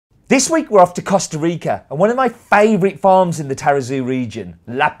This week we're off to Costa Rica and one of my favourite farms in the Tarrazú region,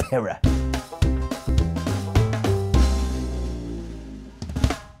 La Pira.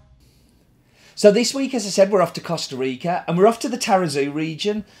 So this week, as I said, we're off to Costa Rica and we're off to the Tarrazú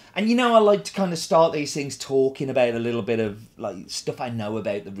region. And you know, I like to kind of start these things talking about a little bit of like stuff I know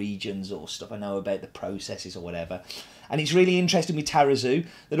about the regions or stuff I know about the processes or whatever. And it's really interesting with Tarrazú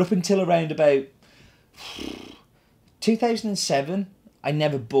that up until around about 2007, I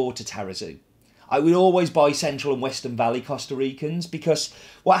never bought a Tarrazú. I would always buy Central and Western Valley Costa Ricans because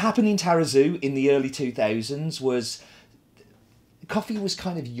what happened in Tarrazú in the early 2000s was coffee was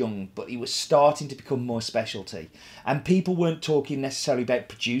kind of young, but it was starting to become more specialty. And people weren't talking necessarily about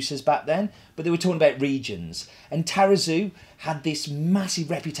producers back then, but they were talking about regions. And Tarrazú had this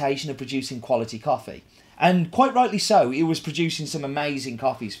massive reputation of producing quality coffee. And quite rightly so, it was producing some amazing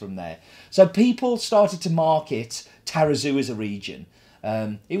coffees from there. So people started to market Tarrazú as a region.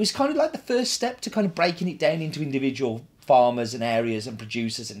 It was kind of like the first step to kind of breaking it down into individual farmers and areas and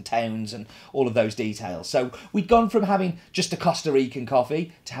producers and towns and all of those details. So we'd gone from having just a Costa Rican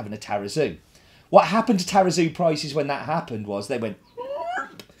coffee to having a Tarrazú. What happened to Tarrazú prices when that happened was they went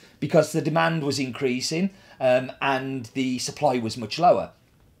because the demand was increasing and the supply was much lower.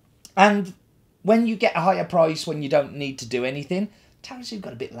 And when you get a higher price when you don't need to do anything, Tarrazú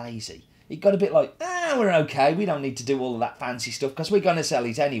got a bit lazy. It got a bit like, we're okay, we don't need to do all of that fancy stuff because we're going to sell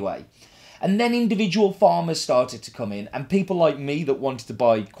it anyway. And then individual farmers started to come in and people like me that wanted to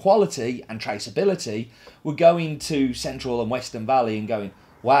buy quality and traceability were going to Central and Western Valley and going,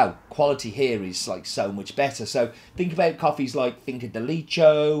 wow, quality here is like so much better. So think about coffees like Finca de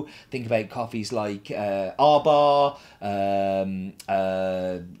Licho, think about coffees like Arbar,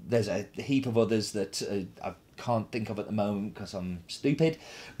 there's a heap of others that I can't think of at the moment because I'm stupid.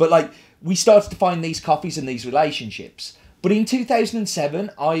 But like we started to find these coffees and these relationships. But in 2007,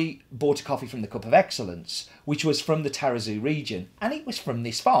 I bought a coffee from the Cup of Excellence, which was from the Tarrazú region, and it was from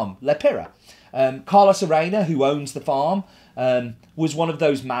this farm, La Pira. Carlos Arena, who owns the farm, was one of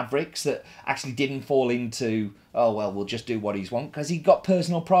those mavericks that actually didn't fall into, oh, well, we'll just do what he's want, because he got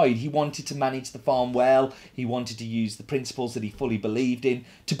personal pride. He wanted to manage the farm well. He wanted to use the principles that he fully believed in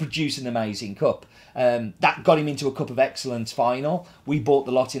to produce an amazing cup. That got him into a Cup of Excellence final. We bought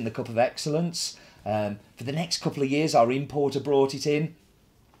the lot in the Cup of Excellence. For the next couple of years, our importer brought it in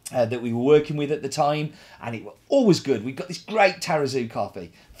that we were working with at the time, and it was always good. We got this great Tarrazú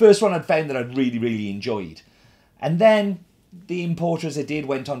coffee. First one I'd found that I'd really, really enjoyed. And then the importer, as I did,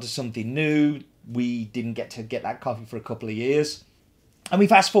 went on to something new. We didn't get to get that coffee for a couple of years. And we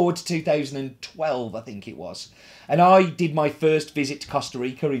fast forward to 2012, I think it was. And I did my first visit to Costa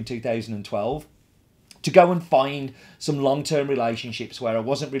Rica in 2012. To go and find some long-term relationships where I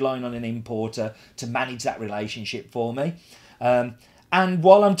wasn't relying on an importer to manage that relationship for me. And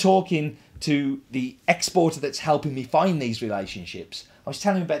while I'm talking to the exporter that's helping me find these relationships, I was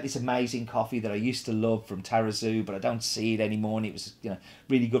telling him about this amazing coffee that I used to love from Tarrazú, but I don't see it anymore. And it was,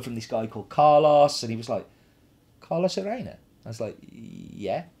 really good from this guy called Carlos. And he was like, Carlos Arena? I was like,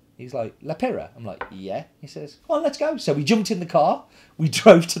 yeah. He's like, La Pira? I'm like, yeah. He says, well, let's go. So we jumped in the car. We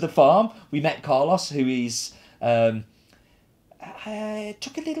drove to the farm. We met Carlos, who is... took a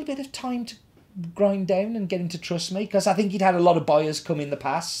little bit of time to grind down and get him to trust me, because I think he'd had a lot of buyers come in the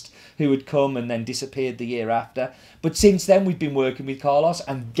past who had come and then disappeared the year after. But since then, we've been working with Carlos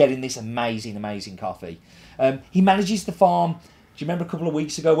and getting this amazing, amazing coffee. He manages the farm. Do you remember a couple of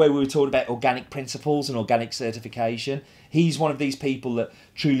weeks ago where we were talking about organic principles and organic certification? He's one of these people that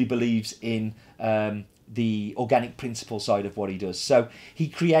truly believes in the organic principle side of what he does. So he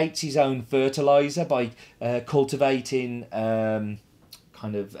creates his own fertilizer by cultivating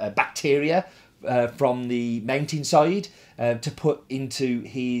bacteria from the mountainside to put into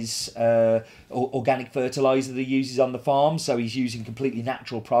his organic fertilizer that he uses on the farm. So he's using completely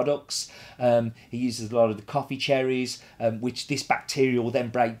natural products. He uses a lot of the coffee cherries, which this bacteria will then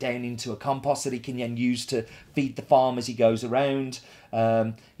break down into a compost that he can then use to feed the farm as he goes around.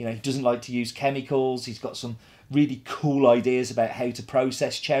 He doesn't like to use chemicals. He's got some really cool ideas about how to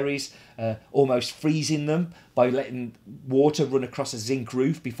process cherries, almost freezing them by letting water run across a zinc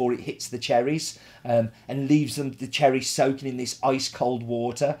roof before it hits the cherries, and leaves the cherries soaking in this ice cold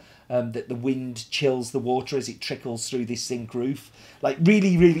water that the wind chills the water as it trickles through this zinc roof. Like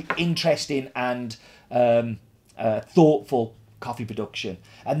really, really interesting and thoughtful coffee production.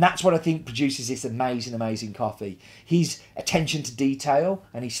 And that's what I think produces this amazing, amazing coffee. His attention to detail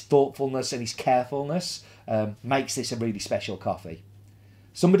and his thoughtfulness and his carefulness makes this a really special coffee.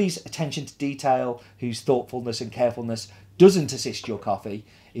 Somebody's attention to detail, whose thoughtfulness and carefulness doesn't assist your coffee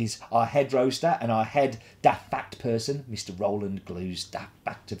is our head roaster and our head daft fact person, Mr. Roland Glue's daft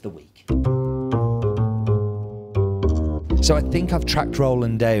fact of the week. So I think I've tracked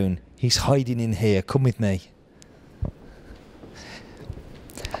Roland down. He's hiding in here. Come with me.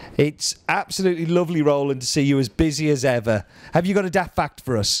 It's absolutely lovely, Roland, to see you as busy as ever. Have you got a daft fact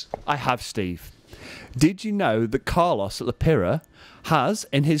for us? I have, Steve. Did you know that Carlos at the Pira has,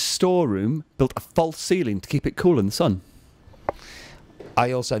 in his storeroom, built a false ceiling to keep it cool in the sun?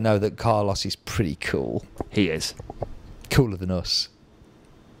 I also know that Carlos is pretty cool. He is. Cooler than us.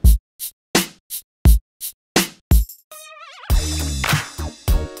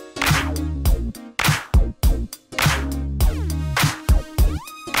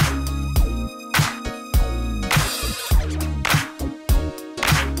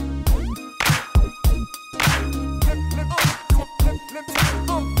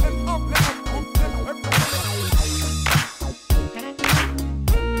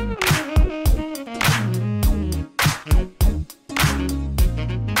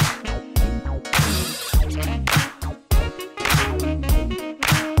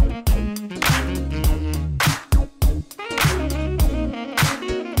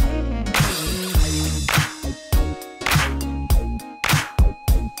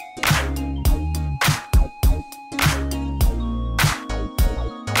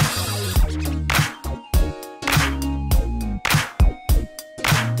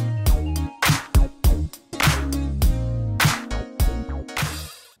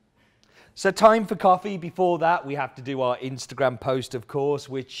 So time for coffee. Before that, we have to do our Instagram post, of course,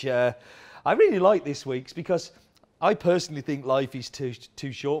 which I really like this week's because I personally think life is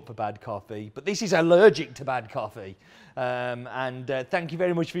too short for bad coffee, but this is allergic to bad coffee. Thank you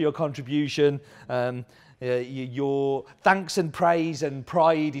very much for your contribution. Your thanks and praise and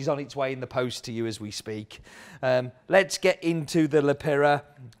pride is on its way in the post to you as we speak. Let's get into the La Pira.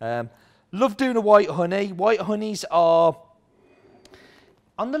 Love doing a white honey. White honeys are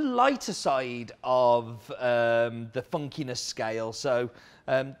on the lighter side of the funkiness scale, so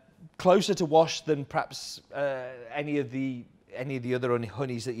closer to wash than perhaps any of the other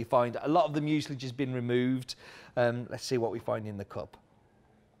honeys that you find. A lot of the mucilage has been removed. Let's see what we find in the cup.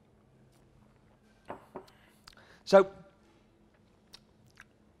 So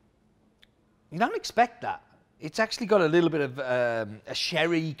you don't expect that. It's actually got a little bit of a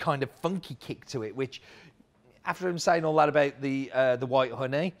sherry kind of funky kick to it, which, after him saying all that about the white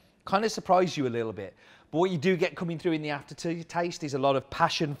honey, kind of surprised you a little bit. But what you do get coming through in the aftertaste is a lot of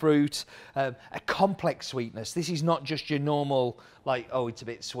passion fruit, a complex sweetness. This is not just your normal, like, oh, it's a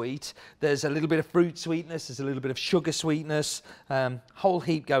bit sweet. There's a little bit of fruit sweetness, there's a little bit of sugar sweetness, whole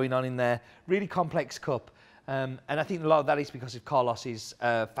heap going on in there. Really complex cup. And I think a lot of that is because of Carlos's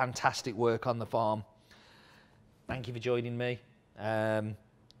fantastic work on the farm. Thank you for joining me.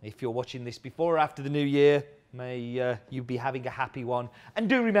 If you're watching this before or after the new year, may you be having a happy one. And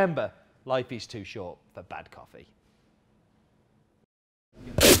do remember, life is too short for bad coffee.